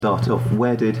start off,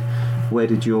 where did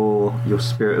your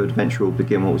spirit of adventure all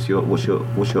begin? What's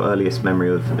your earliest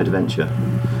memory of adventure?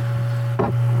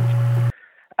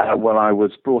 Well, I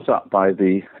was brought up by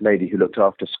the lady who looked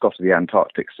after Scott of the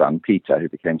Antarctic son, Peter, who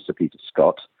became Sir Peter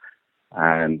Scott,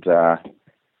 and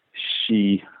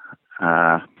she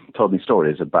told me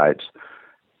stories about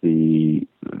the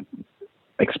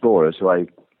explorers who I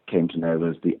came to know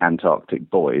as the Antarctic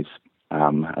Boys,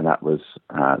 and that was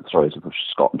stories of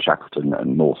Scott and Shackleton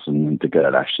and Mawson and de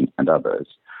Gerlache and others,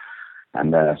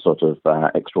 and their sort of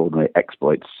extraordinary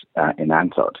exploits in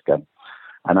Antarctica.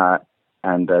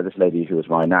 And this lady who was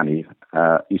my nanny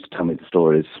used to tell me the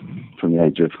stories from the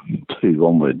age of 2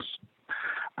 onwards.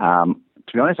 To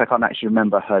be honest, I can't actually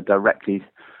remember her directly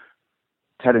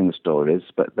telling the stories,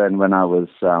 but then when I was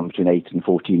between 8 and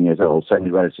 14 years old, so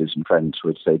many relatives and friends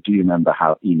would say, "Do you remember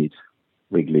how Enid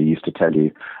Wrigley used to tell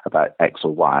you about X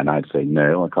or Y?" And I'd say,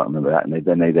 "No, I can't remember that." And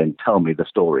they then tell me the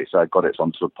story. So I got it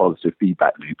on sort of positive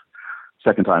feedback loop.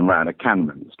 Second time round, I can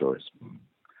remember the stories.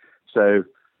 So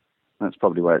that's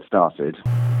probably where it started.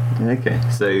 Okay,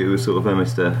 so it was sort of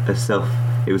almost a self.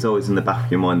 It was always in the back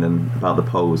of your mind then about the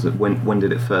poles. When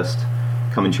did it first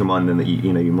come into your mind then that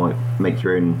you might make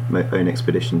your own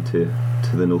expedition to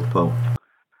the North Pole?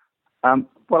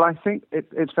 Well, I think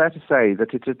it's fair to say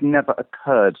that it had never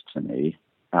occurred to me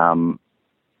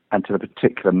until a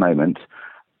particular moment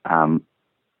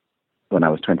when I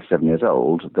was 27 years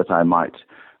old that I might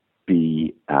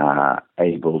be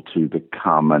able to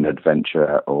become an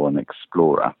adventurer or an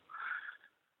explorer.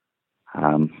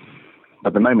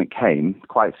 But the moment came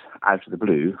quite out of the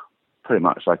blue, pretty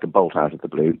much like a bolt out of the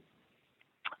blue,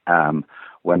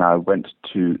 when I went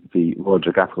to the Royal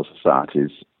Geographical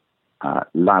Society's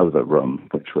Lowther room,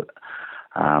 which was,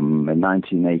 in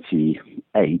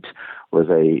 1988 was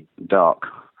a dark,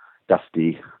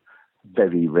 dusty,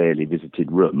 very rarely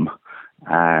visited room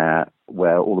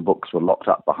where all the books were locked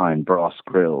up behind brass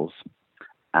grills.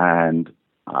 And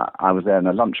I was there in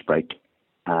a lunch break,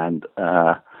 and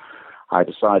I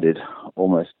decided,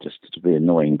 almost just to be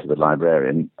annoying to the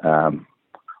librarian,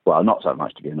 well, not so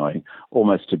much to be annoying,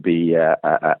 almost to be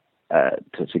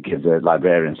to give the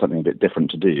librarian something a bit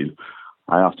different to do.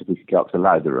 I asked if we could go up to the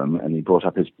Lowther room, and he brought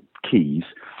up his keys,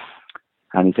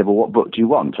 and he said, "Well, what book do you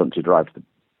want? Want to drive to the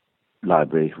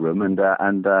library room?" And I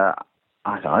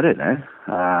thought, "I don't know.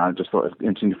 I just thought it was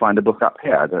interesting to find a book up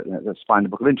here. Let's find a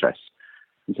book of interest."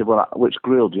 He said, "Well, which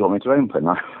grill do you want me to open?"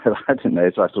 I didn't know,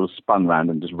 so I sort of spun round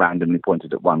and just randomly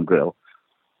pointed at one grill.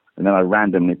 And then I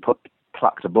randomly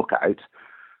plucked a book out,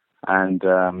 and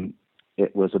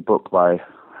it was a book by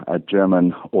a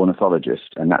German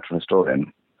ornithologist and natural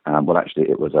historian. Well, actually,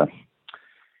 it was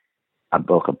a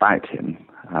book about him.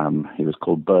 He was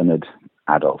called Bernard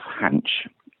Adolf Hansch.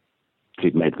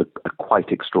 He'd made a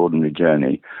quite extraordinary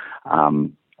journey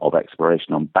of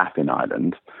exploration on Baffin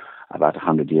Island about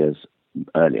 100 years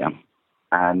earlier.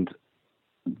 And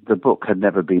the book had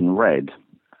never been read.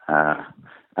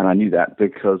 And I knew that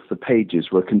because the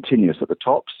pages were continuous at the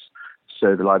tops.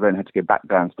 So the librarian had to go back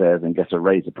downstairs and get a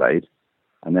razor blade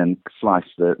and then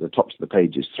slice the tops of the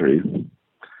pages through.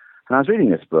 And I was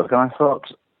reading this book and I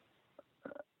thought,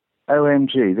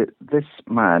 OMG, this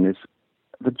man is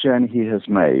the journey he has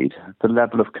made, the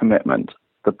level of commitment,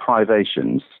 the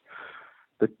privations,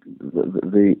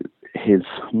 his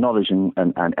knowledge and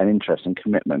interest and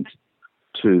commitment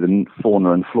to the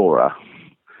fauna and flora,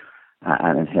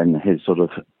 and his sort of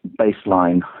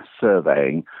baseline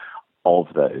surveying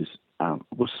of those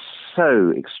was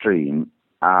so extreme.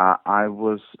 I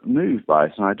was moved by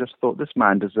it, and I just thought this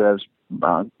man deserves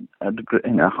a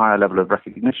higher level of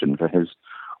recognition for his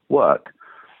work.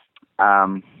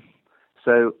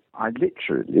 So I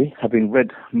literally, having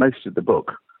read most of the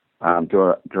book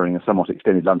during a somewhat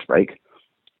extended lunch break,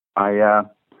 I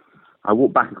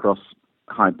walked back across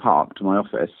Hyde Park to my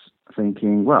office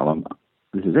thinking, well,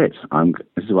 this is it.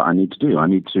 This is what I need to do. I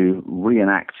need to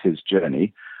reenact his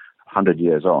journey 100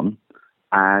 years on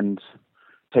and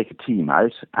take a team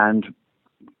out and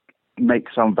make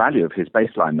some value of his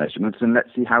baseline measurements, and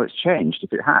let's see how it's changed,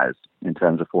 if it has, in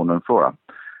terms of fauna and flora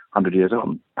 100 years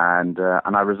on. And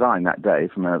I resigned that day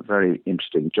from a very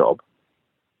interesting job.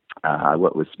 I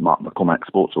worked with Mark McCormack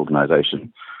Sports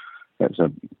Organisation. It was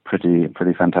a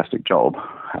pretty fantastic job.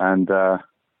 And as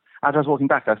I was walking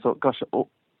back, I thought, gosh,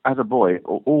 as a boy,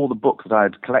 all the books that I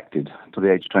had collected to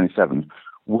the age of 27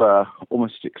 were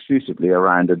almost exclusively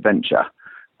around adventure,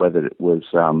 whether it was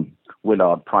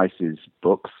Willard Price's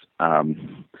books,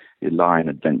 Lion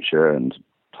Adventure and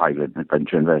Tiger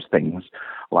Adventure and various things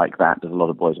like that a lot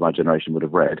of boys of my generation would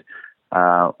have read,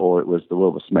 or it was the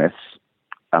Wilbur Smiths.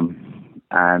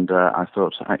 And I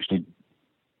thought, actually,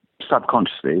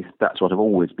 subconsciously, that's what I've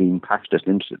always been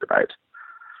passionately interested about.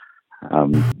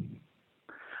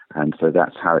 And so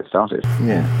that's how it started.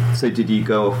 Yeah. So did you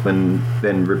go off and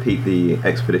then repeat the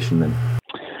expedition then?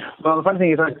 Well, the funny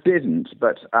thing is I didn't,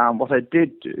 but what I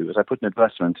did do was I put an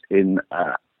advertisement in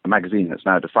a magazine that's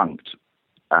now defunct,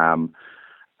 called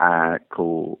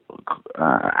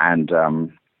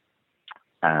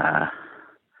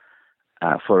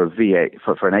for a VA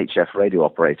for an HF radio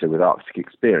operator with Arctic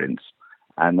experience,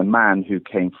 and the man who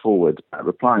came forward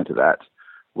replying to that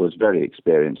was very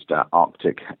experienced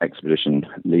Arctic expedition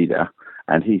leader,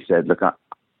 and he said, "Look, I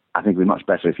think it'd be much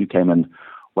better if you came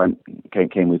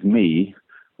with me."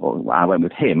 Or I went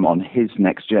with him on his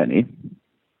next journey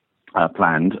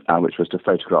planned, which was to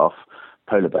photograph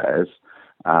polar bears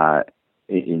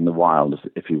in the wild,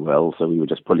 if you will. So we were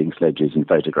just pulling sledges and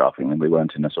photographing them. We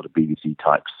weren't in a sort of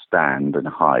BBC-type stand and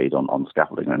hide on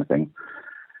scaffolding or anything.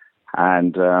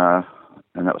 And that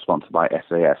was sponsored by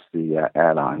SAS, the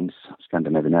airlines,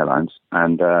 Scandinavian Airlines.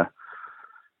 And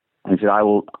he said, "I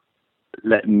will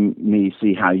let me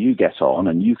see how you get on,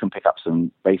 and you can pick up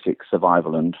some basic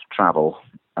survival and travel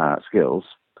skills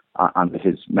under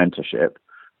his mentorship,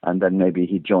 and then maybe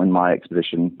he'd join my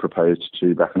expedition proposed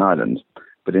to Baffin Island."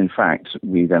 But in fact,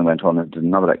 we then went on and did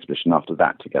another expedition after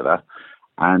that together,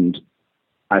 and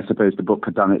I suppose the book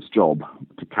had done its job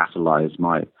to catalyse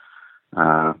my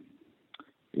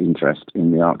interest in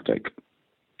the Arctic.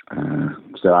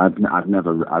 So I've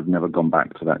never gone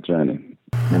back to that journey.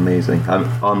 Amazing.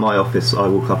 On my office, I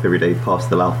walk up every day past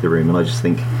the Lowther room, and I just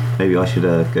think maybe I should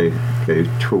go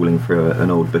trawling through an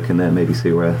old book in there, maybe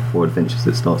see what adventures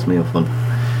it starts me off on.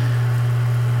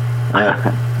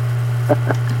 Yeah.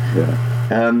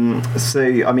 So,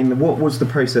 I mean, what was the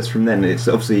process from then? It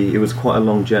was quite a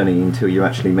long journey until you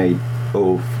actually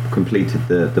completed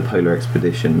the polar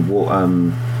expedition. What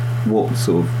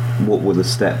were the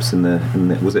steps in the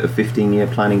was it a 15-year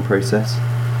planning process?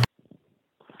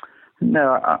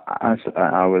 No,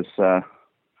 I was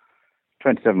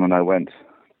 27 when I went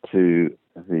to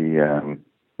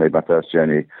made my first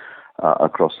journey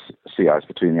across sea ice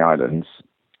between the islands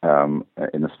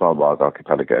in the Svalbard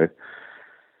archipelago.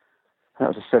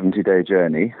 That was a 70-day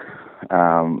journey.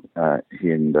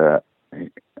 He and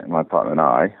my partner and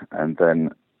I, and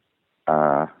then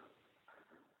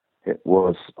it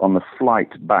was on the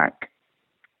flight back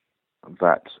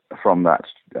from that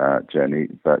journey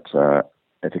that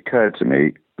it occurred to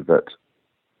me that,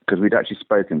 because we'd actually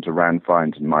spoken to Ran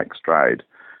Fiennes and Mike Stroud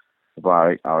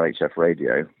via our HF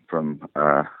radio from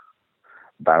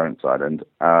Barents Island,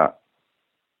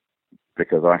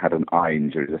 because I had an eye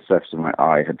injury. The surface of my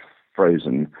eye had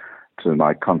frozen to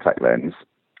my contact lens,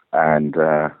 and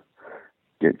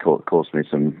it caused me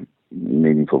some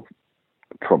meaningful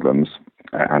problems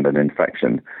and an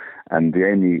infection. And the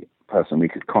only person we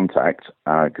could contact,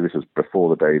 because this was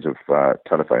before the days of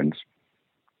telephones,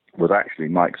 was actually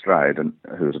Mike Stroud,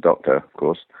 who was a doctor, of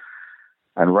course,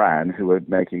 and Ran, who were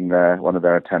making one of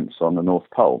their attempts on the North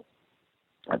Pole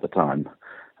at the time,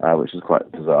 which was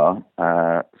quite bizarre.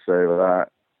 So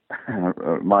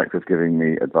Mike was giving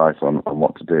me advice on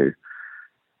what to do.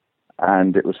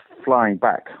 And it was flying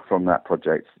back from that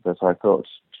project that I thought,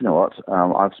 you know what,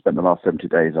 I've spent the last 70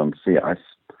 days on sea ice,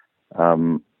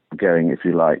 going, if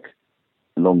you like,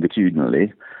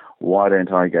 longitudinally. Why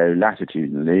don't I go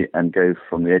latitudinally and go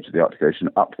from the edge of the Arctic Ocean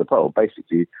up to the pole?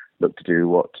 Basically, look to do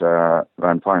what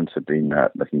Ran Fiennes had been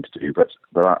looking to do, but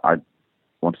I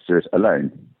wanted to do it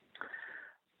alone.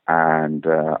 And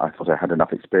I thought I had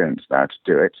enough experience now to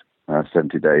do it.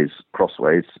 70 days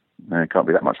crossways, it can't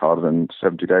be that much harder than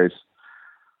 70 days,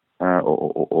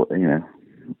 or you know,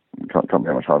 can't be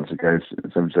that much harder to go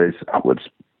 70 days upwards.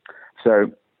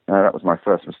 So that was my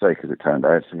first mistake, as it turned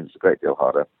out. It was a great deal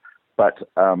harder. But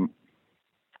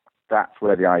that's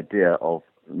where the idea of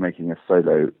making a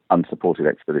solo, unsupported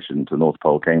expedition to the North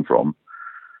Pole came from.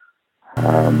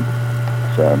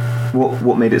 So,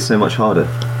 what made it so much harder?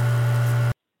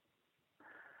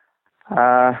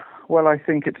 Well, I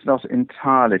think it's not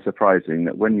entirely surprising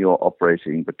that when you're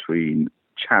operating between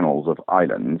channels of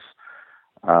islands,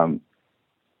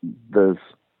 there's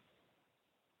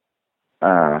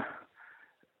the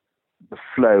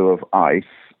flow of ice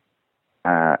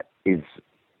is.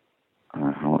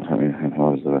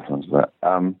 How is the reference to that?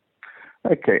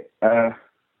 Okay.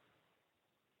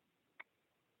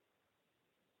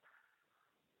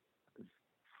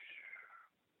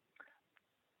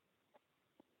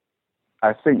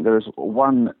 I think there is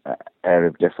one area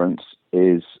of difference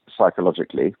is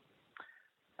psychologically,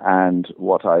 and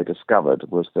what I discovered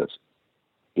was that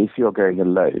if you're going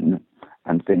alone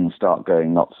and things start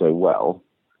going not so well,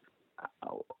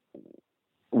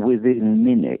 within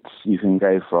minutes, you can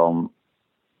go from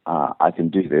I can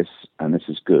do this and this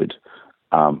is good,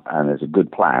 and there's a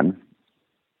good plan,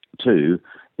 to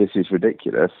this is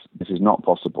ridiculous, this is not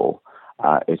possible,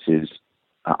 it is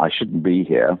I shouldn't be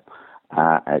here,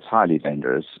 it's highly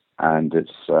dangerous, and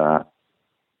it's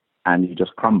and you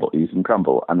just crumble. You can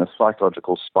crumble, and the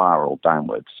psychological spiral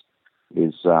downwards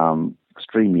is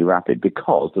extremely rapid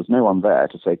because there's no one there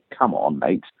to say, "Come on,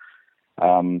 mate."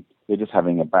 You're just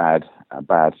having a bad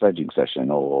sledging session,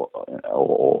 or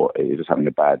you're just having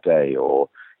a bad day, or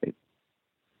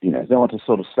there's no one to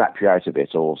sort of snap you out of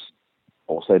it, or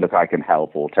say, "Look, I can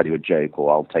help," or tell you a joke,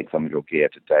 or "I'll take some of your gear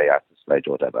today out the sledge,"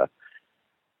 or whatever.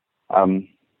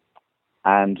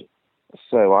 And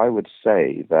so I would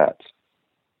say that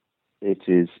it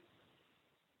is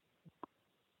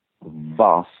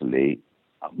vastly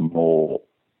more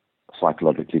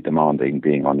psychologically demanding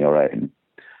being on your own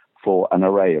for an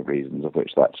array of reasons, of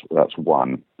which that's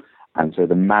one. And so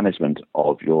the management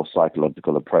of your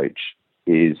psychological approach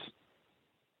is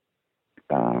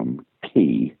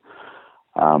key.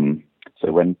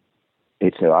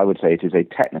 So I would say it is a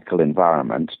technical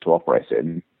environment to operate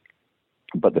in,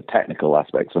 but the technical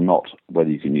aspects are not whether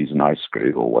you can use an ice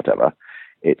screw or whatever.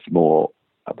 It's more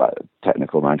about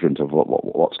technical management of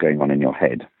what's going on in your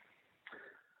head.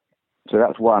 So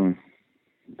that's one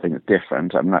thing that's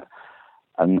different. And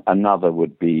another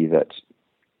would be that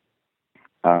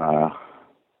the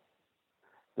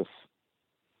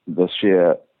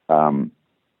sheer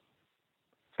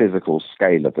physical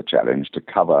scale of the challenge to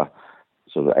cover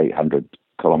sort of 800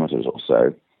 kilometers or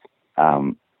so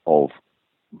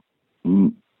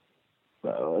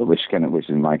which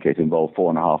in my case involved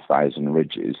 4,500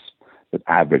 ridges that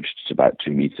averaged to about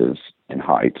 2 meters in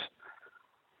height,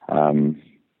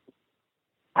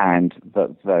 and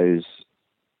that those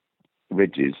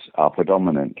ridges are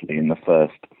predominantly in the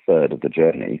first third of the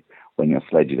journey when your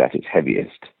sledge is at its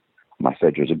heaviest. My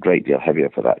sledge was a great deal heavier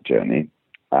for that journey.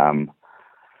 I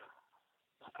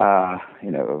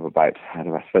had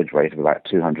a sledge weight of about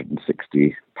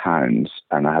 260 pounds,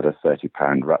 and I had a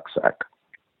 30-pound rucksack.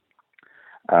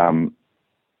 Of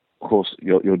course,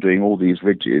 you're doing all these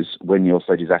ridges when your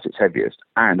sledge is at its heaviest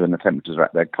and when the temperatures are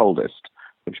at their coldest,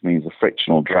 which means the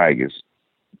frictional drag is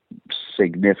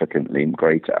significantly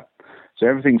greater. So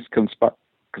everything's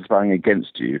conspiring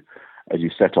against you as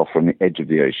you set off from the edge of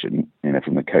the ocean,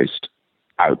 from the coast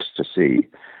out to sea.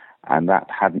 And that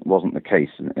wasn't the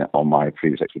case on my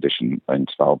previous expedition in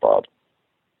Svalbard.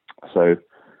 So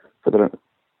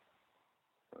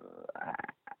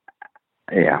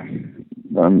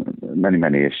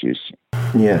many issues.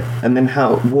 Yeah, and then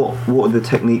what are the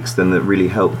techniques then that really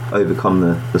help overcome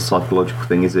the psychological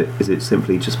thing? Is it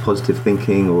simply just positive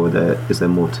thinking, or is there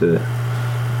more to it?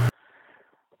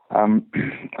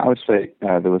 I would say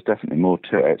there was definitely more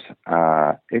to it.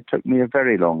 It took me a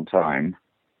very long time.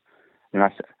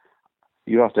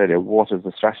 You asked earlier, what are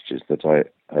the strategies that I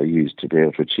used to be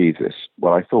able to achieve this?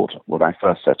 Well, I thought when I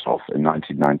first set off in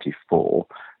 1994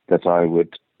 that I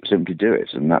would simply do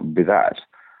it, and that would be that.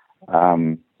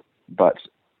 But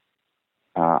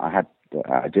I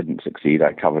didn't succeed.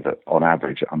 I covered on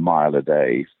average a mile a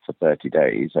day for 30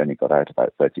 days. Only got out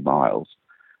about 30 miles.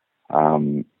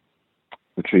 The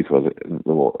truth was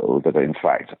that in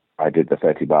fact I did the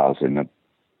 30 miles in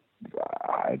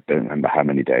I don't remember how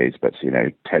many days, but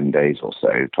 10 days or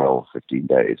so, 12, 15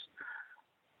 days.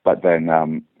 But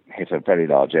then hit a very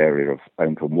large area of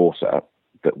open water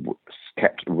that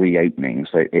kept reopening.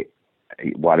 So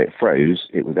while it froze,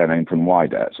 it would then open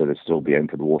wider, so there'd still be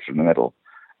open water in the middle.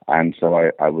 And so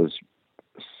I was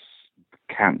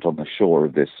camped on the shore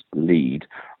of this lead,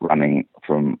 running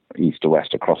from east to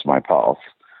west across my path,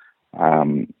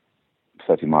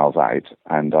 30 miles out,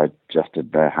 and I just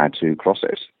didn't know how to cross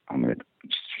it. I mean, it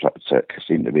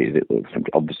seemed to be that it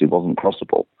obviously wasn't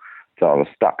crossable. So I was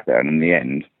stuck there, and in the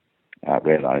end, I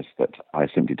realized that I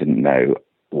simply didn't know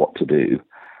what to do,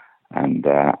 and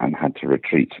had to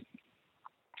retreat.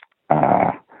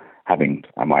 I'd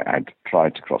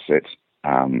tried to cross it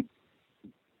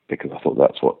because I thought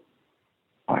that's what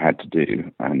I had to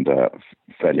do, and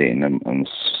fell in and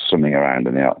swimming around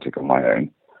in the Arctic on my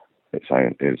own. It's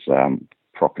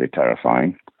properly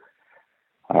terrifying.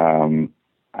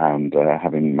 And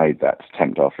having made that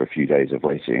attempt after a few days of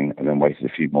waiting, and then waited a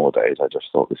few more days, I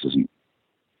just thought this isn't.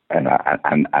 And I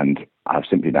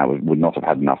simply now would not have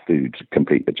had enough food to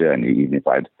complete the journey, even if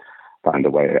I'd found a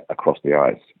way across the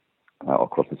ice,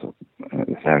 across this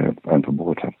area of open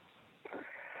water.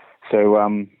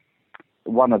 So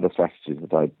one of the strategies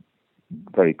that I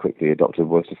very quickly adopted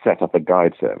was to set up a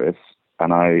guide service,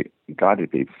 and I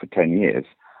guided people for 10 years.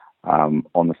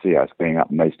 on the sea ice, going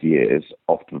up most years,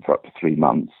 often for up to 3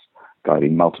 months,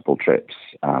 guiding multiple trips,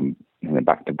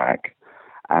 back to back,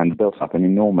 and built up an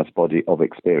enormous body of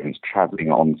experience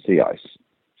traveling on sea ice.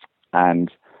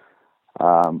 And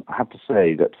I have to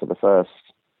say that for the first,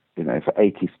 for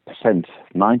 80%,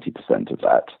 90% of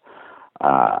that,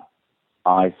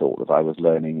 I thought that I was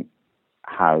learning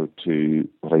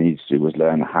what I needed to do was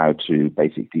learn how to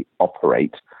basically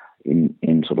operate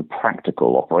in sort of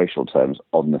practical operational terms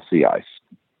on the sea ice,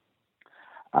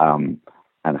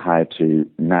 and how to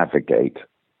navigate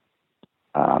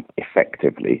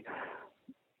effectively.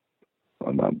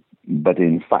 But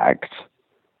in fact,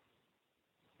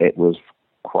 it was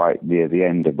quite near the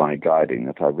end of my guiding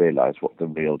that I realized what the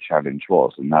real challenge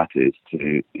was, and that is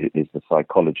the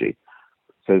psychology.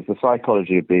 So it's the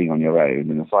psychology of being on your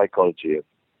own, and the psychology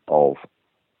of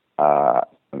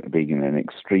being in an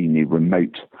extremely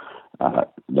remote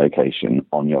location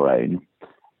on your own.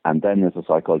 And then there's the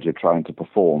psychology of trying to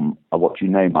perform at what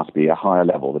must be a higher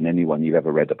level than anyone you've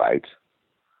ever read about,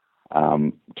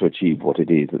 to achieve what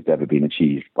it is that's ever been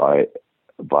achieved by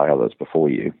others before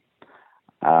you.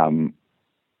 And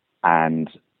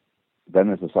then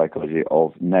there's the psychology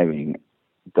of knowing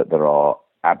that there are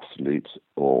absolute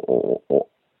or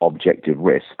objective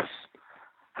risks,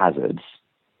 hazards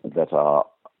that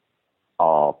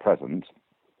are present,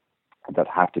 that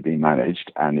have to be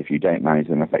managed, and if you don't manage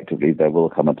them effectively, there will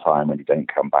come a time when you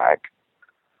don't come back.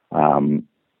 And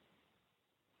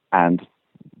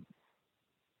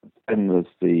then there's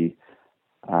the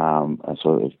a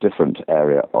sort of different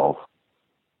area of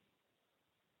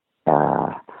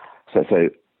so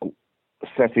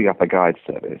setting up a guide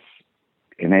service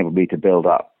enabled me to build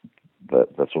up the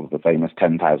sort of the famous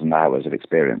 10,000 hours of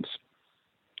experience,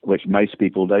 which most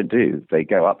people don't do. They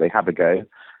go up, they have a go,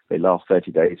 they last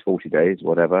 30 days, 40 days,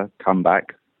 whatever, come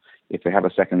back. If they have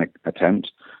a second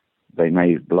attempt, they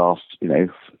may last,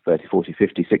 30, 40,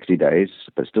 50, 60 days,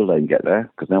 but still don't get there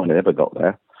because no one had ever got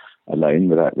there alone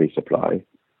without resupply.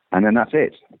 And then that's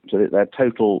it. So their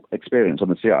total experience on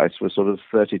the sea ice was sort of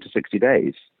 30 to 60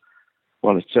 days.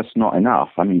 Well, it's just not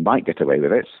enough. I mean, you might get away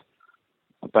with it,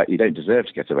 but you don't deserve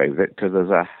to get away with it because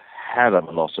there's a hell of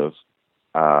a lot of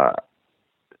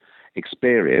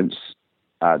experience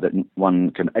that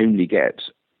one can only get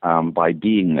by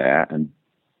being there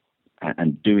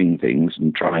and doing things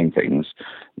and trying things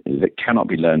that cannot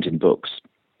be learned in books.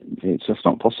 It's just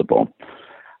not possible.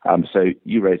 So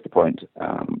you raised the point,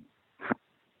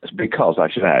 because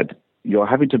I should add, you're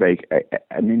having to make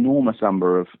an enormous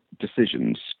number of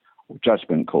decisions or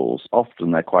judgment calls.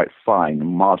 Often they're quite fine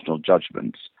marginal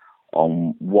judgments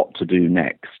on what to do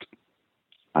next,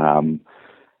 to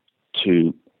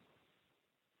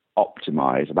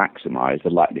maximize the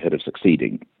likelihood of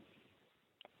succeeding.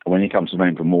 When it comes to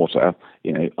main from water,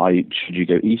 should you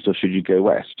go east or should you go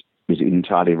west? Is it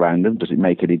entirely random? Does it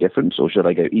make any difference? Or should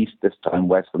I go east this time,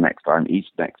 west the next time,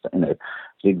 east next time?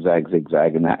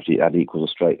 Zigzag, and actually that equals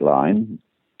a straight line.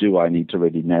 Do I need to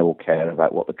really know or care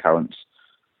about what the currents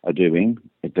are doing?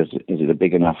 Does it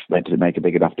make a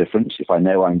big enough difference? If I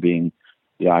know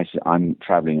the ice I'm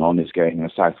traveling on is going in a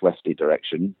southwesterly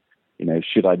direction,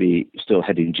 should I be still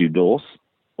heading due north,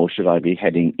 or should I be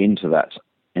heading into that,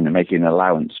 making an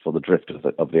allowance for the drift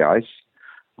of the ice?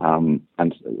 And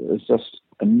it's just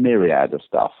a myriad of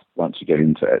stuff once you get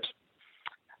into it.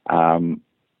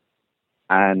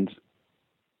 And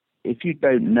if you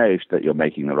don't know that you're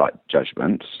making the right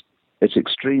judgments, it's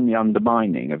extremely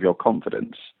undermining of your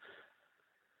confidence.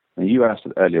 And you asked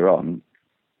earlier on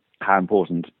how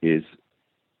important is,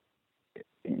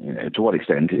 to what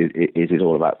extent is it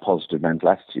all about positive mental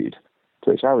attitude?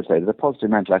 To which I would say that the positive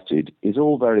mental attitude is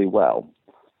all very well,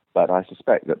 but I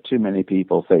suspect that too many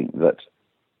people think that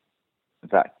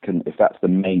if that's the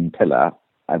main pillar,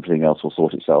 everything else will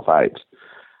sort itself out.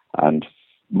 And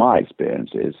my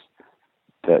experience is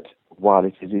that while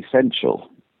it is essential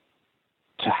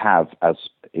to have an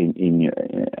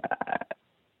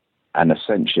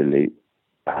essentially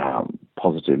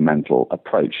positive mental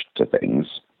approach to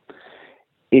things,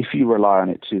 if you rely on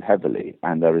it too heavily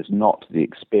and there is not the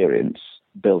experience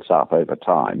built up over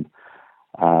time,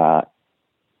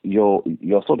 you're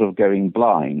sort of going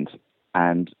blind,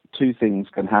 and two things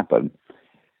can happen.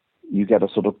 You get a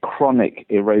sort of chronic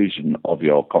erosion of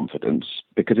your confidence,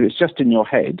 because if it's just in your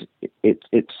head, it's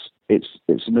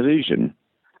an illusion,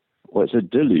 or it's a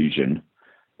delusion.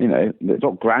 It's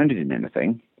not grounded in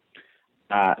anything.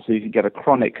 So you can get a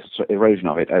chronic erosion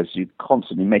of it as you're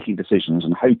constantly making decisions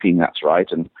and hoping that's right,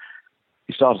 and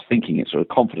you start thinking it's sort of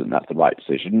confident that's the right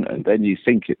decision, and then you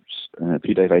think it's a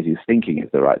few days later you're thinking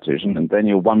it's the right decision, and then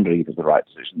you're wondering if it's the right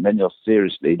decision, and then you're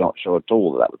seriously not sure at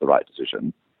all that was the right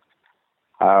decision,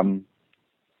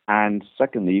 And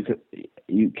secondly,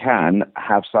 you can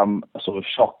have some sort of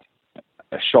shock,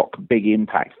 big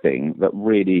impact thing that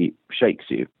really shakes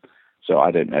you. So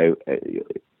I don't know,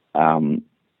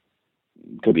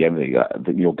 could be anything.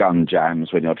 Your gun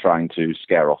jams when you're trying to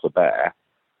scare off a bear,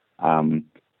 and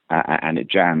it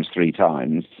jams 3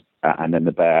 times, and then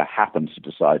the bear happens to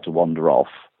decide to wander off,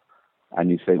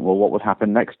 and you think, well, what would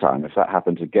happen next time if that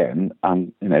happens again?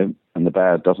 And the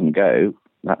bear doesn't go.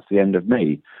 That's the end of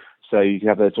me. So you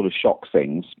have those sort of shock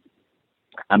things,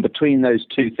 and between those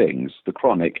two things, the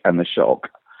chronic and the shock,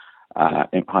 high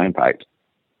impact,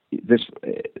 this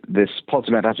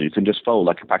positive attitude can just fold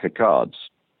like a pack of cards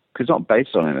because it's not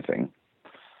based on anything.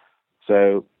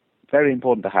 So very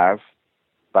important to have,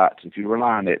 but if you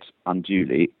rely on it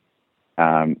unduly,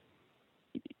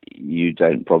 you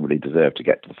don't probably deserve to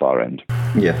get to the far end.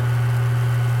 Yeah,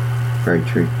 very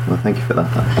true. Well, thank you for that.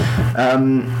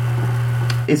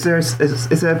 Is there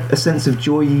a sense of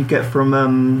joy you get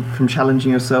from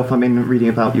challenging yourself? I mean, reading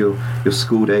about your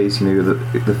school days, you're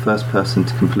the first person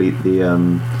to complete the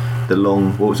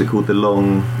long, what was it called, the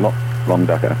long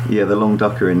ducker. Yeah, the long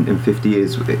ducker in 50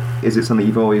 years. Is it something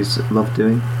you've always loved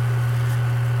doing?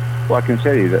 Well, I can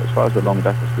tell you that as far as the long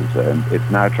ducker is concerned, it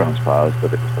now transpires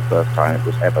that it was the first time it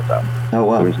was ever done. Oh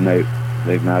wow!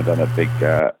 They've now done a big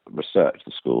research,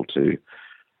 the school, to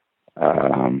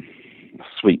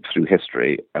sweep through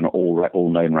history and all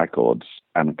known records,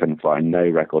 and can find no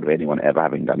record of anyone ever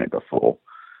having done it before.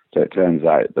 So it turns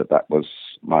out that was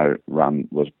my run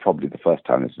was probably the first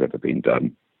time this has ever been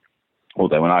done.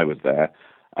 Although when I was there,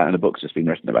 and the book's just been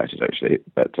written about it actually,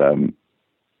 but when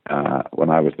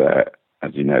I was there,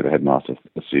 as you know, the headmaster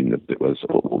assumed that it was,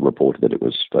 or reported that it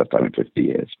was first time in 50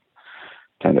 years.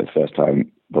 And it's first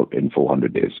time in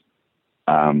 400 years.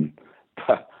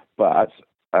 But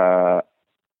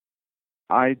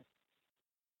I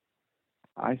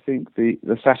think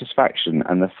the satisfaction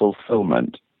and the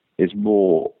fulfillment is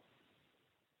more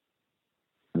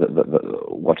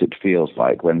what it feels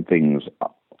like when things.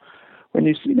 When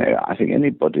I think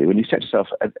anybody, when you set yourself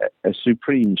a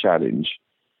supreme challenge,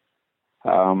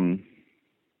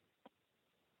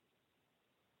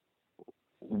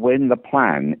 when the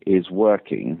plan is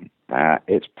working,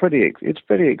 it's pretty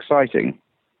exciting.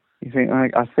 You think,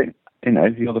 I think,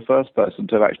 you're the first person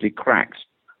to have actually cracked.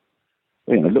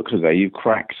 It looks as though you've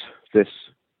cracked this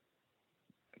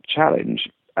challenge,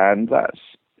 and that's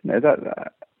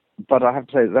that. But I have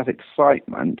to say that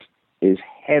excitement is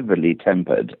heavily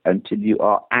tempered until you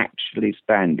are actually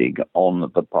standing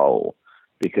on the pole,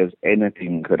 because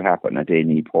anything could happen at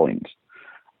any point.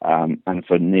 And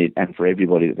for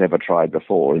everybody that's ever tried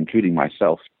before, including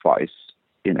myself twice,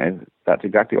 that's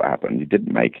exactly what happened. You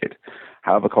didn't make it.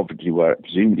 However confident you were,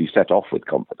 presumably you set off with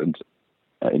confidence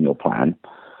in your plan.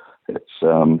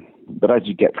 But as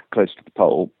you get close to the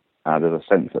pole, there's a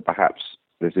sense that perhaps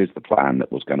this is the plan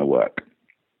that was going to work.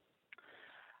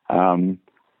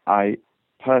 I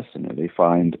personally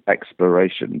find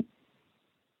exploration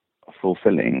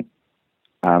fulfilling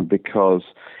because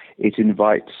it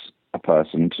invites a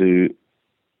person to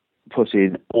put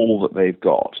in all that they've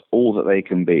got, all that they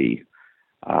can be,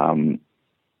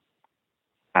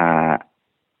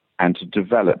 and to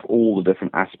develop all the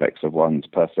different aspects of one's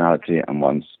personality and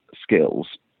one's skills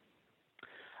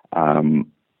to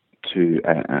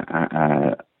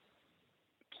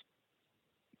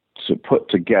put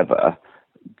together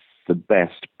the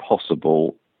best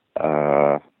possible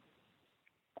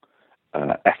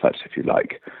effort, if you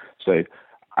like. So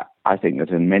I think that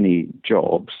in many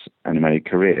jobs and in many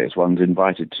careers, one's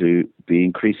invited to be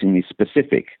increasingly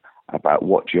specific about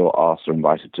what you're asked or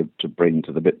invited to bring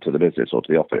to the business or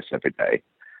to the office every day.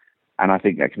 And I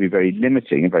think that can be very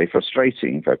limiting and very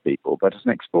frustrating for people. But as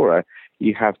an explorer,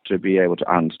 you have to be able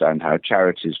to understand how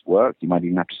charities work. You might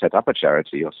even have to set up a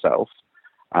charity yourself.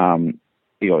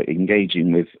 You're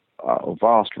engaging with a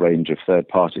vast range of third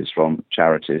parties, from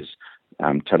charities,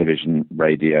 television,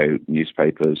 radio,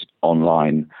 newspapers,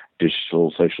 online,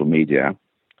 digital, social media.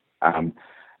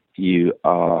 You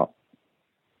are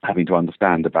having to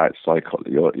understand about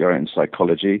your own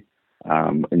psychology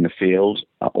in the field,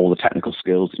 all the technical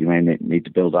skills that you may need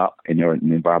to build up in the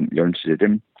environment you're interested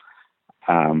in.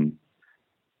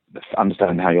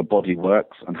 Understand how your body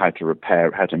works and how to repair,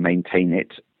 how to maintain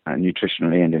it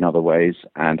nutritionally and in other ways,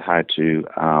 and how to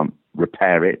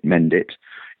repair it, mend it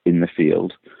in the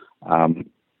field.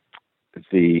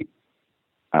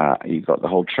 You've got the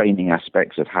whole training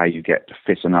aspects of how you get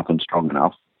fit enough and strong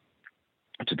enough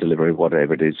to deliver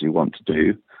whatever it is you want to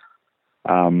do.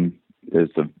 You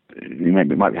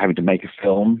might be having to make a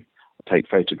film, take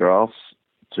photographs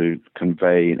to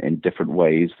convey in different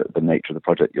ways that the nature of the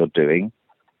project you're doing.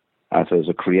 So there's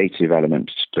a creative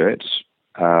element to it.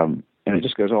 And it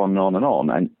just goes on and on and on.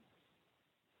 And,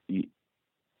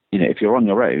 if you're on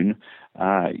your own,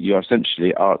 you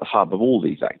essentially are at the hub of all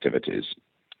these activities.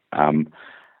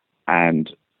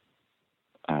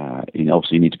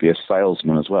 Obviously you need to be a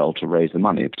salesman as well to raise the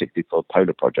money, particularly for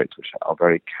polar projects, which are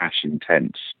very cash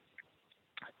intense,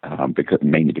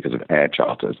 mainly because of air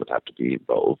charters that have to be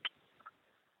involved.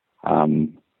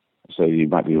 So you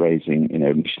might be raising,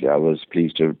 initially I was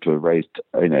pleased to have raised,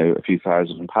 a few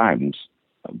 £1,000s,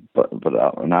 but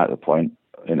now at the point,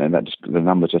 the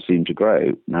numbers just seem to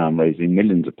grow. Now I'm raising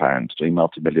millions of pounds, doing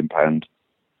multi-million pound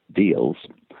deals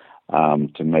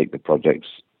to make the projects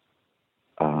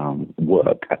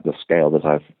work at the scale that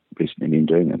I've recently been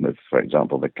doing them with, for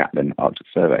example, the Catlin Arctic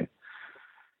Survey.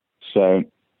 So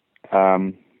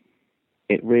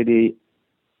it really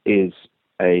is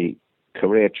a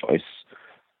career choice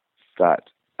that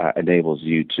enables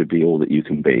you to be all that you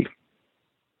can be.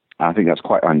 I think that's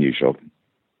quite unusual,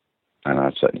 and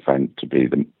I certainly find it to be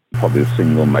probably the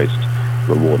single most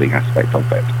rewarding aspect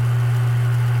of it.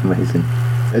 Amazing.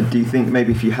 Do you think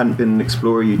maybe if you hadn't been an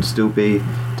explorer, you'd still be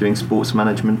doing sports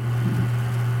management?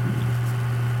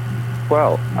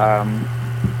 Well,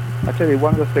 I tell you,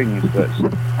 one of the things that,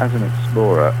 as an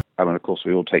explorer, of course,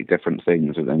 we all take different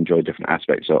things and enjoy different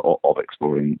aspects of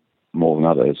exploring more than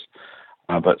others.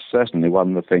 But certainly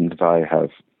one of the things that I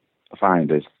have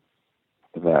found is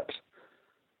that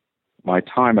my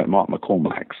time at Mark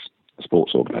McCormack's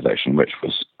sports organisation, which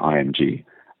was IMG,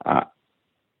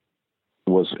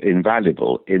 was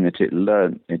invaluable in that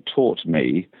it taught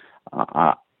me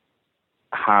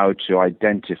how to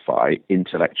identify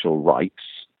intellectual rights,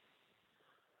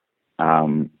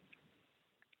 and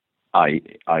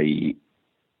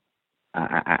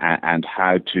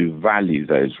how to value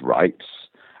those rights,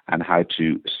 and how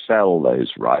to sell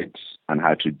those rights, and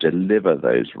how to deliver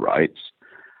those rights.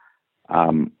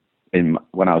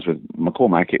 When I was with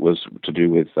McCormack, it was to do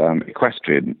with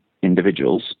equestrian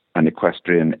individuals and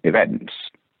equestrian events.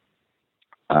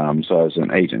 So I was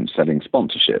an agent selling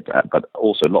sponsorship, but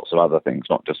also lots of other things,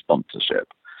 not just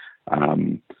sponsorship.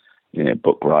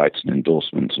 Book rights and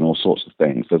endorsements and all sorts of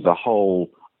things. There's a whole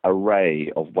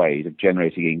array of ways of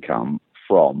generating income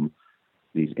from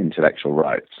these intellectual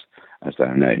rights, as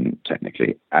they're known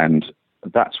technically. And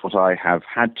that's what I have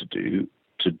had to do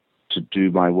to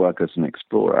do my work as an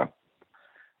explorer.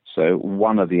 So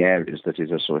one of the areas that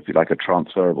is a sort of, if you like, a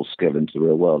transferable skill into the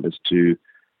real world is to,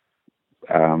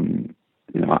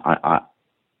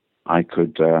 I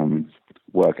could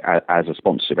work as a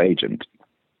sponsorship agent,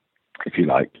 if you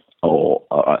like, or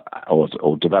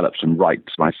develop some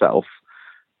rights myself,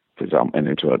 for example,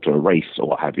 to a race or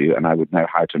what have you, and I would know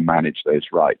how to manage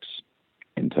those rights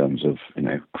in terms of,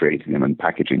 creating them and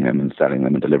packaging them and selling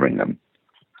them and delivering them.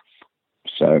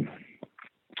 So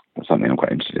that's something I'm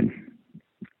quite interested in.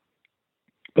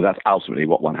 But that's ultimately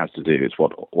what one has to do. It's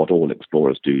what all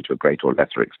explorers do to a greater or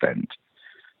lesser extent.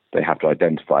 They have to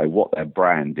identify what their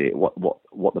brand is,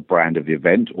 what the brand of the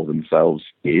event or themselves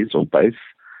is, or both,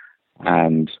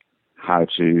 and how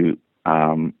to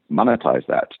monetize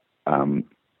that.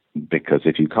 Because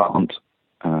if you can't,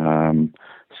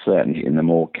 certainly in the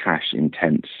more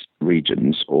cash-intense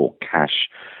regions or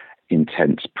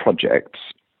cash-intense projects,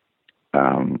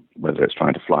 whether it's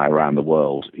trying to fly around the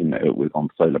world, on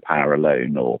solar power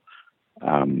alone, or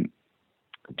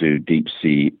do deep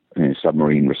sea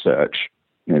submarine research,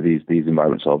 these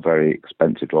environments are very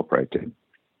expensive to operate in.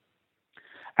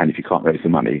 And if you can't raise the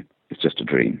money, it's just a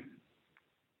dream.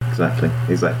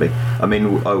 Exactly. I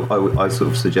mean, I sort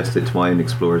of suggest it to my own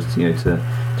explorers, to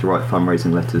write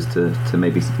fundraising letters to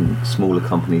maybe smaller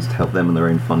companies to help them in their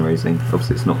own fundraising.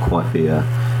 Obviously, it's not quite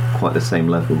the same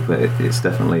level, but it's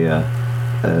definitely an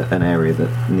area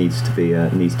that needs to be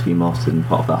mastered and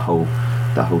part of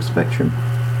that whole spectrum.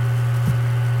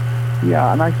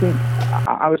 Yeah, and I think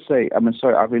I would say,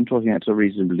 sorry, I've been talking at a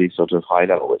reasonably sort of high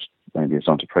level, which maybe is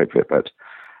not appropriate, but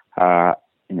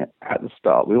at the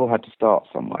start, we all had to start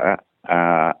somewhere.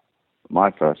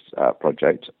 My first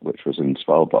project, which was in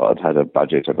Svalbard, had a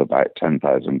budget of about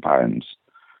 £10,000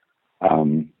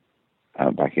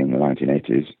 back in the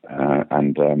 1980s,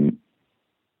 and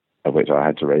of which I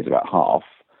had to raise about half.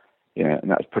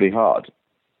 And that's pretty hard.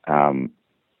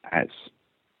 It's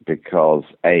because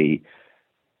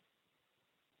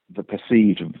the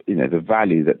perceived, the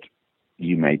value that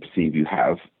you may perceive you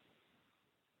have,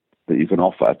 that you can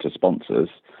offer to sponsors,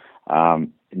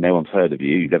 no one's heard of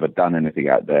you, you've never done anything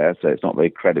out there, so it's not very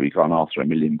credible. You can't ask for £1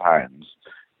 million.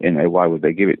 Why would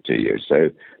they give it to you? So,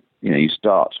 you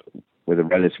start with a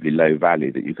relatively low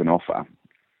value that you can offer.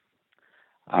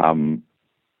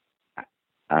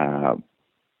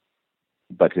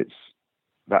 but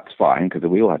that's fine because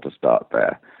we all had to start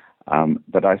there.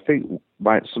 But I think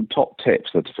some top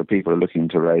tips that for people who are looking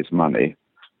to raise money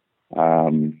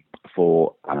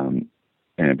for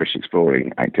British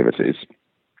exploring activities,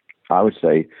 I would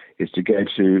say, is to go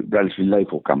to relatively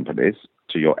local companies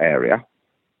to your area,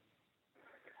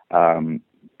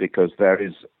 because there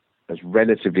is a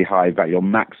relatively high value. You're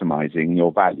maximising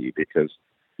your value because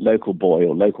local boy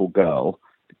or local girl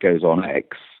goes on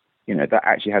X, that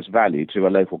actually has value to a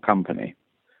local company.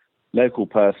 Local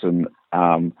person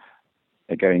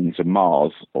going to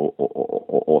Mars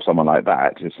or someone like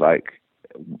that, it's like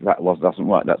doesn't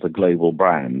work. That's a global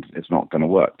brand. It's not going to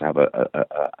work to have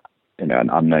an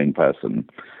unknown person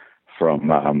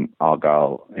from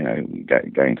Argyle,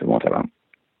 going to whatever.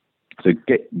 So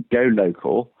go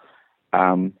local.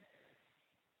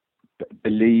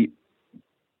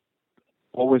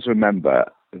 Always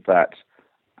remember that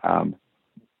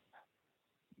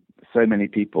so many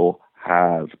people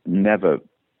have never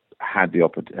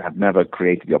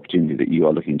created the opportunity that you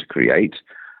are looking to create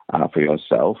for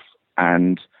yourself,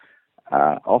 and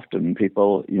often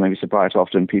people, you may be surprised,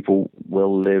 often people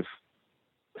will live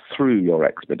through your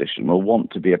expedition, will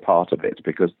want to be a part of it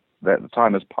because the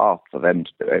time has passed for them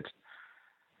to do it,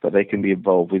 but they can be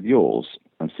involved with yours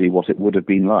and see what it would have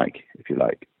been like, if you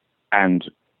like,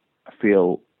 and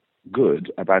feel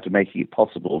good about making it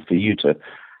possible for you to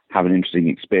have an interesting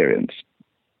experience.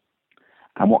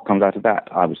 And what comes out of that,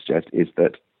 I would suggest, is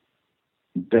that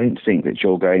don't think that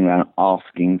you're going around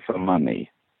asking for money.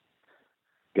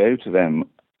 Go to them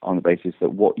on the basis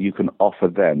that what you can offer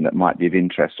them that might be of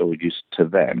interest or use to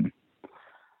them.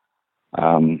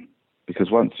 Because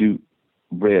once you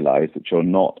realize that you're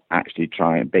not actually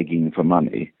begging for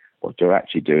money, what you're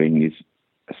actually doing is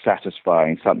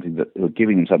satisfying something that, or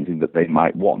giving them something that they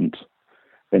might want,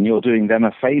 then you're doing them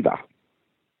a favor.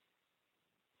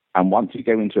 And once you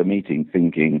go into a meeting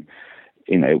thinking,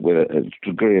 with a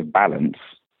degree of balance,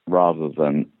 rather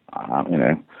than, I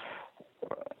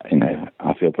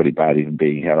feel pretty bad even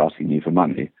being here asking you for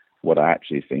money, what I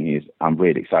actually think is I'm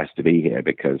really excited to be here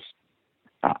because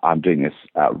I'm doing this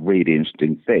really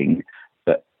interesting thing,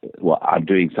 that I'm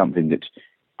doing something that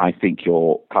I think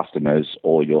your customers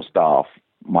or your staff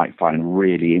might find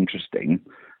really interesting.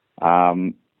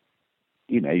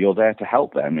 You're there to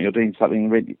help them. You're doing something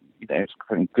really,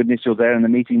 thank goodness you're there in the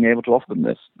meeting, able to offer them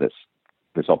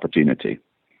this opportunity.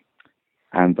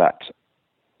 And that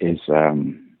is,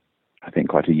 I think,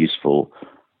 quite a useful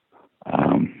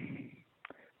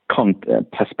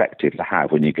perspective to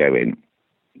have when you go in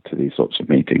to these sorts of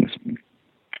meetings.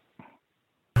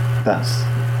 That's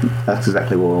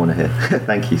exactly what I want to hear.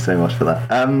 Thank you so much for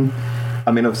that.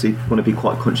 Obviously, want to be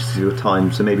quite conscious of your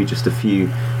time, so maybe just a few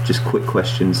quick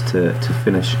questions to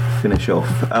finish off.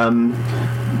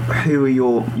 Who are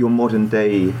your modern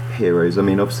day heroes?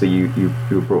 Obviously you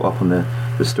were brought up on the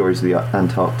stories of the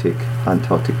Antarctic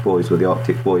boys or the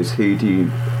Arctic boys. Who do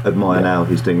you admire now?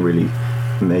 Who's doing really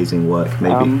amazing work?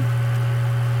 Maybe.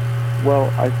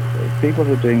 People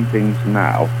who are doing things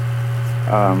now.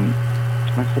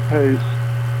 I suppose.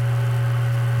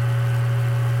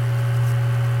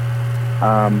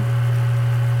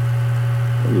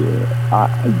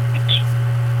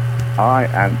 I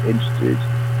am interested.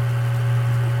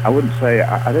 I wouldn't say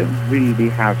I don't really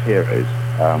have heroes.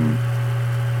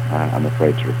 I'm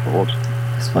afraid to report.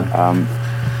 That's fine.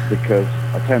 Because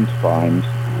I tend to find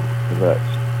that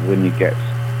when you get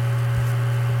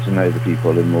to know the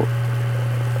people in more,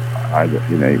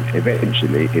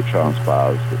 eventually it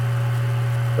transpires that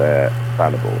they're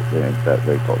fallible. That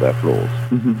they've got their flaws.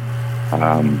 Mm-hmm.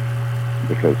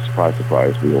 Because surprise,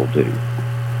 surprise, we all do.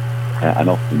 And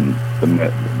often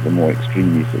the more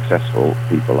extremely successful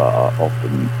people are,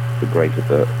 often the greater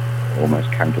the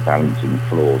almost counterbalancing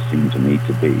flaws seem to me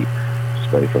to be. It's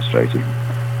very frustrating.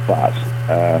 But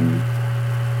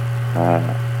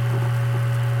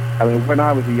when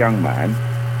I was a young man,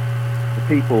 the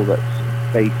people that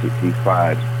basically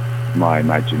fired my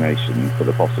imagination for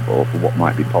what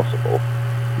might be possible,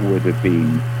 would have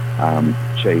been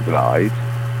Che Blythe,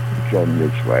 John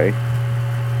Ridgway,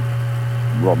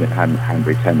 Robin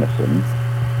Hanbury Tennyson,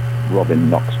 Robin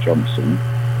Knox Johnson,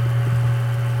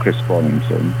 Chris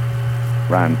Bonington,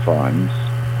 Ran Fiennes,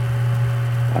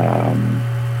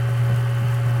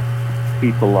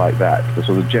 people like that, the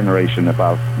sort of generation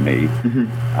above me,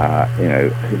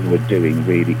 who were doing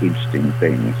really interesting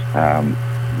things.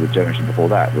 The generation before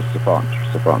that was Sir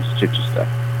Francis Chichester,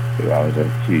 who I was a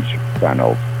huge fan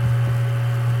of,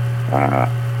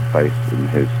 both in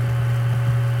his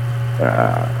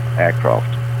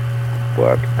aircraft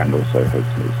work and also his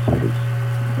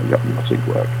yachting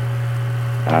work.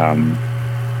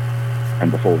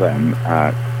 and before them,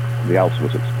 the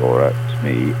ultimate explorer to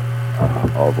me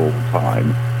of all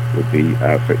time would be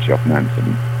Fridtjof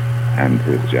Nansen, and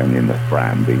his journey in the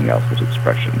Fram being the ultimate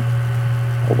expression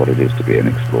of what it is to be an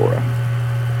explorer.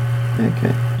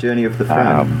 Okay. Journey of the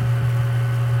Fram.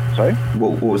 Sorry?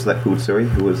 What was that called? Sorry,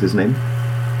 who was his name?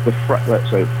 So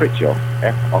Fridtjof, Fridtjof.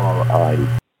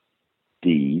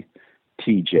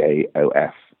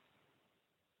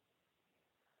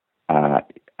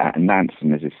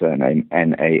 Nansen is his surname,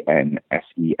 Nansen.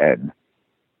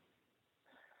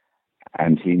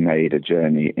 And he made a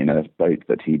journey in a boat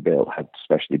that he had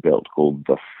specially built, called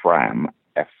the Fram,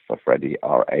 F for Freddy,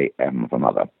 R-A-M for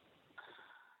mother.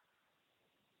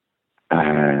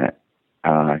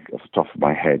 Off the top of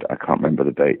my head, I can't remember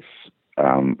the dates,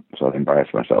 so I'll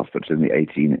embarrass myself, but it's in the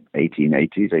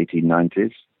 1880s,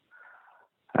 1890s.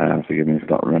 Forgive me for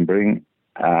not remembering.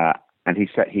 And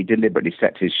he deliberately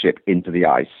set his ship into the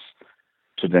ice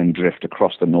to then drift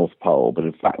across the North Pole. But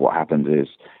in fact, what happened is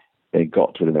they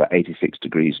got to about 86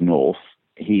 degrees north.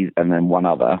 He and then one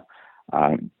other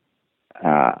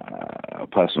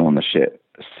person on the ship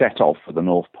set off for the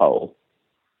North Pole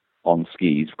on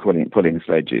skis, pulling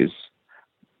sledges,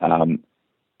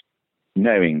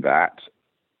 knowing that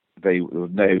there was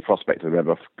no prospect of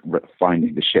ever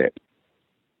finding the ship,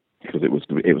 because it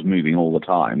was moving all the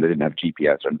time. They didn't have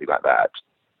GPS or anything like that.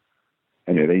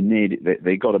 Anyway,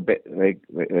 they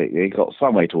got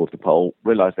some way towards the pole,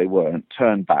 realised they weren't,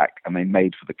 turned back, and they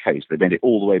made for the coast. They made it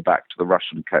all the way back to the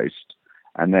Russian coast,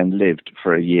 and then lived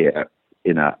for a year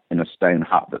in a stone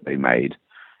hut that they made,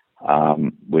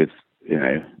 with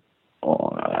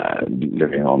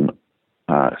living on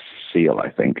seal,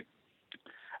 I think.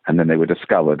 And then they were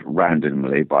discovered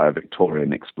randomly by a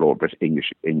Victorian explorer,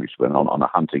 British Englishman, on a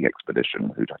hunting expedition,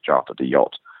 who'd chartered a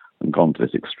yacht and gone to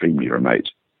this extremely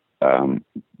remote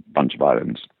bunch of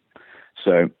islands.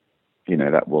 So,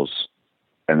 that was,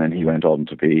 and then he went on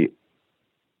to be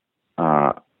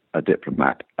a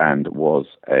diplomat, and was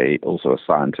also a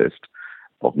scientist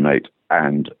of note,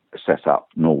 and set up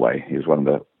Norway. He was one of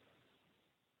the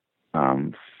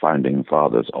founding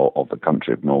fathers of the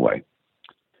country of Norway.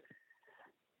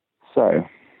 So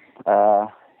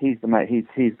he's the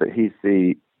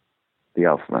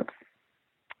ultimate,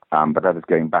 but that is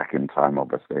going back in time,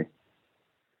 obviously.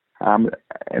 And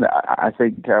I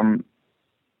think desperately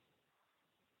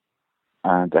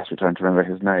trying to remember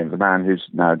his name. The man who's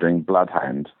now doing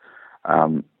Bloodhound,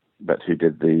 but who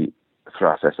did the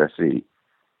Thrust SSE.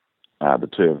 The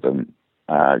two of them,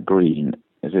 Green.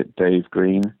 Is it Dave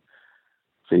Green,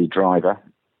 the driver?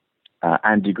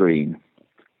 Andy Green.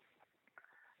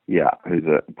 Yeah, who's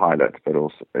a pilot, but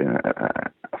also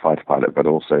a fighter pilot, but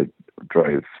also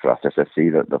drove Thrust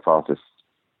SSC, the fastest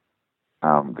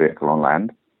vehicle on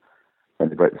land, when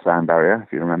they broke the sound barrier,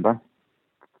 if you remember.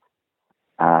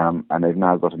 And they've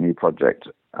now got a new project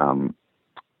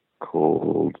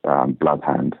called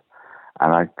Bloodhound.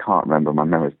 And I can't remember, my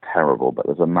memory's terrible, but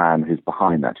there's a man who's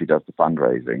behind that, who does the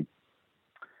fundraising.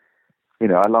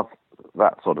 I love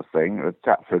that sort of thing. The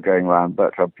chaps who are going around,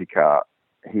 Bertrand Piccard,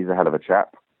 he's a hell of a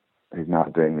chap. He's now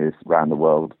doing this round the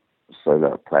world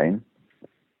solar plane.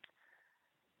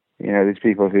 These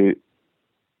people who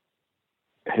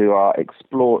are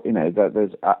explore.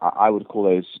 There's I would call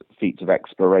those feats of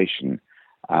exploration.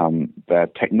 They're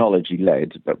technology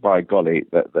led, but by golly,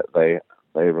 that they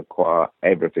require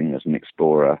everything that an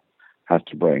explorer has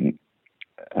to bring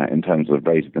in terms of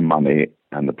raising the money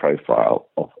and the profile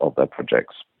of their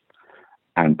projects,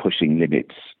 and pushing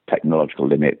limits, technological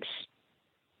limits.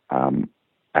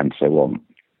 And so on.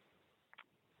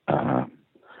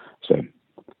 So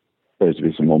those would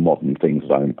be some more modern things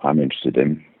that I'm interested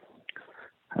in.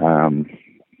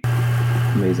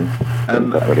 Amazing.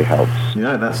 That really helps.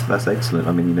 That's excellent.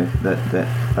 I mean,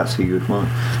 that's who you admire.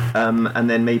 And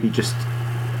then maybe just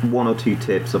one or two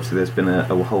tips. Obviously, there's been a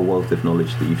whole wealth of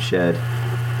knowledge that you've shared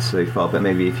so far, but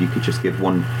maybe if you could just give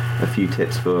a few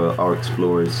tips for our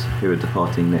explorers who are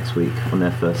departing next week on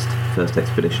their first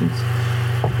expeditions.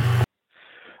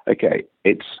 Okay,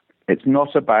 it's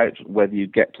not about whether you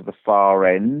get to the far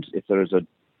end, if there is a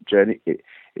journey.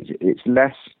 It's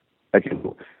less.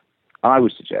 Again, I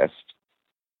would suggest,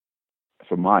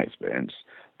 from my experience,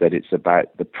 that it's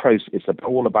about the process. It's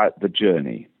all about the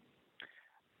journey,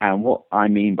 and what I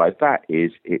mean by that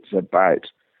is it's about.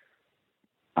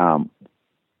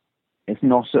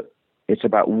 It's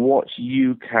about what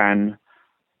you can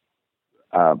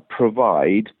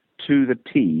provide to the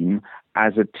team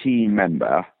as a team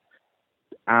member,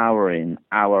 hour in,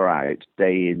 hour out,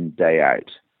 day in, day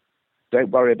out.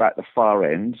 Don't worry about the far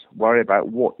end. Worry about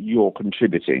what you're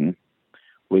contributing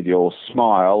with your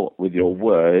smile, with your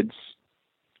words,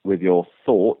 with your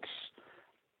thoughts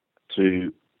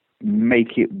to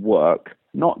make it work,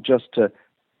 not just to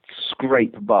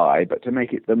scrape by, but to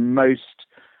make it the most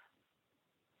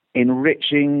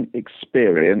enriching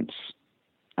experience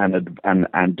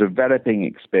and developing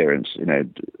experience,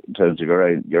 in terms of your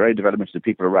own development of the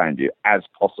people around you as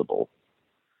possible.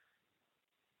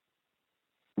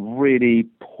 Really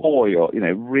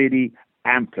really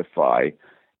amplify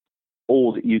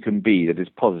all that you can be that is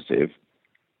positive,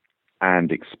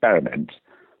 and experiment.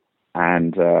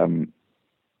 And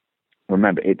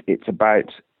remember, it's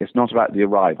not about the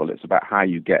arrival, it's about how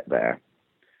you get there,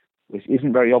 which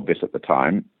isn't very obvious at the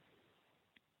time.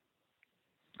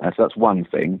 So that's one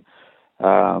thing.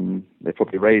 They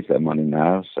probably raised their money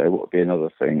now, so what would be another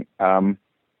thing?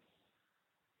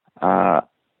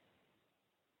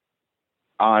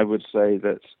 I would say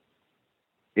that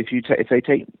if they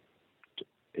take,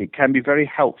 it can be very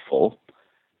helpful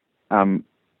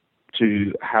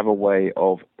to have a way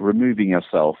of removing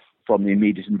yourself from the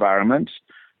immediate environment.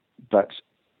 But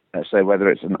so whether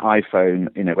it's an iPhone,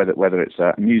 whether it's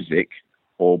music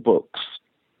or books,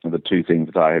 are the two things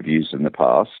that I have used in the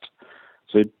past.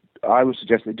 So I would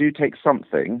suggest they do take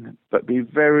something, but use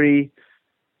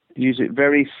it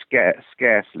very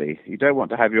scarcely. You don't want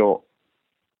to have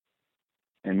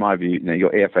in my view,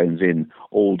 your earphones in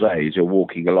all day as you're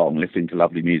walking along listening to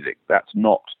lovely music. That's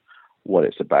not what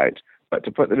it's about. But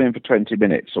to put them in for 20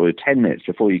 minutes or 10 minutes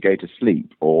before you go to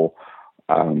sleep, or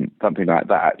something like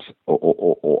that,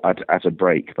 or at a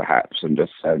break perhaps, and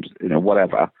just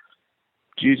whatever.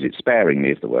 Use it sparingly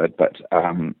is the word, but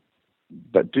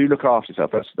do look after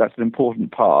yourself. That's an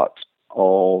important part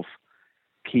of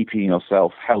keeping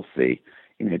yourself healthy.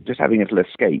 Just having a little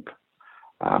escape,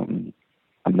 and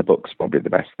the book's probably the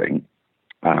best thing.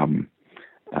 I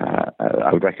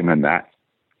would recommend that,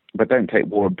 but don't take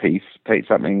War and Peace. Take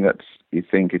something that you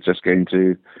think is just going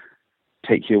to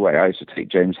take you away. I used to take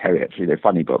James Herriot, they're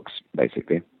funny books,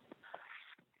 basically.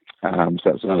 So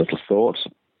that's another little thought.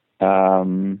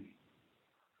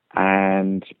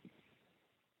 And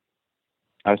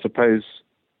I suppose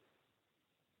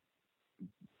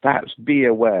perhaps be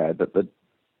aware that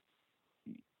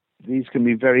these can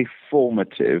be very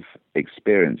formative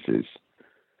experiences.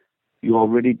 You are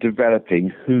really developing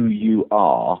who you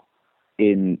are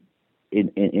in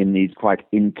these quite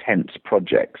intense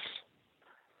projects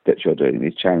that you're doing,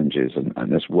 these challenges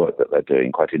and this work that they're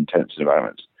doing, quite intense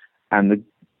environments. And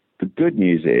the good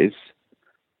news is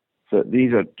that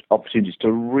these are opportunities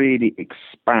to really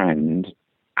expand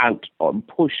out and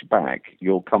push back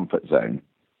your comfort zone.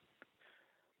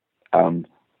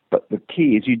 But the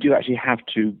key is you do actually have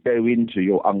to go into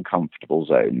your uncomfortable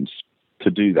zones to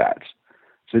do that.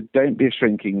 So don't be a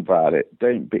shrinking violet.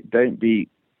 Don't be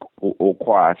all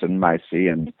quiet and mousy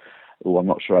and, I'm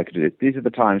not sure I could do it. These are the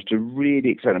times to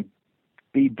really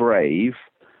be brave,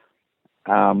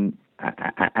 and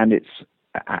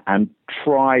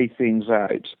try things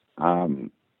out.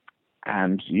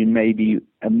 And you may be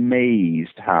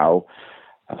amazed how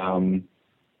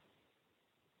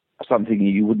something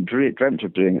you wouldn't dreamt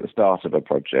of doing at the start of a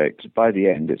project, by the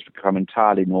end it's become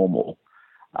entirely normal,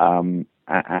 and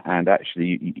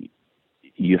actually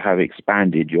you have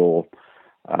expanded your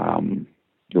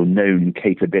known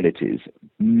capabilities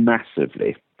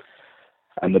massively.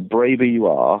 And the braver you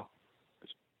are,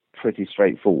 it's pretty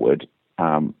straightforward,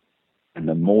 and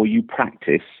the more you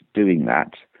practice doing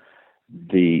that,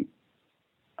 the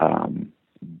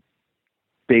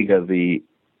bigger the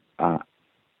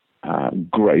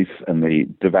growth and the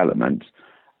development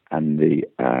and the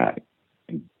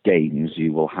gains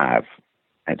you will have.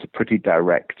 It's a pretty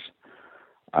direct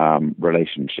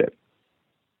relationship.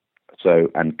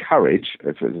 So, and courage,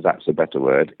 if that's a better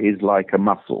word, is like a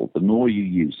muscle. The more you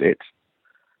use it,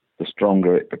 the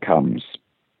stronger it becomes.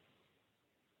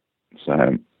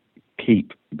 So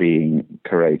keep being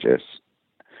courageous,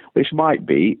 which might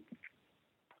be,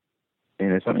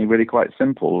 something really quite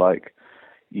simple, like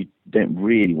you don't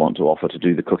really want to offer to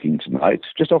do the cooking tonight.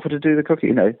 Just offer to do the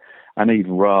cooking, I know you'd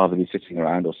rather be sitting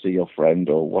around or see your friend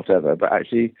or whatever, but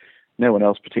actually no one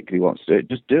else particularly wants to do it.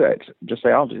 Just do it. Just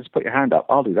say, just put your hand up.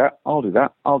 I'll do that. I'll do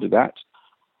that. I'll do that.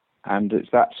 And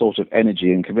it's that sort of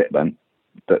energy and commitment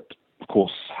that, of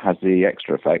course, has the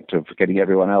extra effect of getting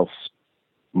everyone else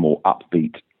more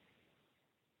upbeat.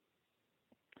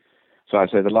 So I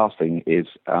say the last thing is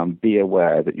be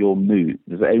aware that your mood,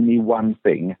 there's only one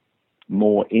thing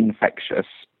more infectious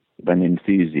than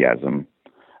enthusiasm,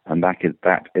 and that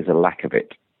is a lack of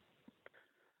it.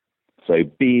 So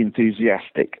be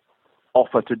enthusiastic,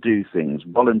 offer to do things,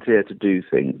 volunteer to do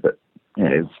things, that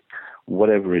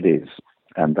whatever it is,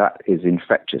 and that is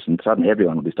infectious. And suddenly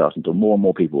everyone will be starting to, more and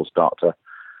more people will start to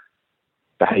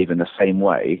behave in the same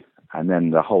way, and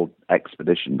then the whole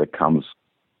expedition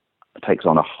takes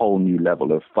on a whole new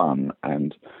level of fun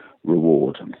and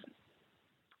reward.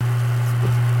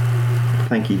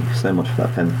 Thank you so much for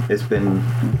that, Pen. It's been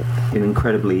an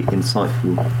incredibly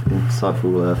insightful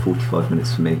 45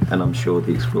 minutes for me, and I'm sure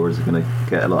the explorers are going to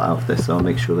get a lot out of this, so I'll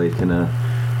make sure they can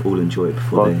all enjoy it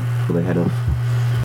before they head off.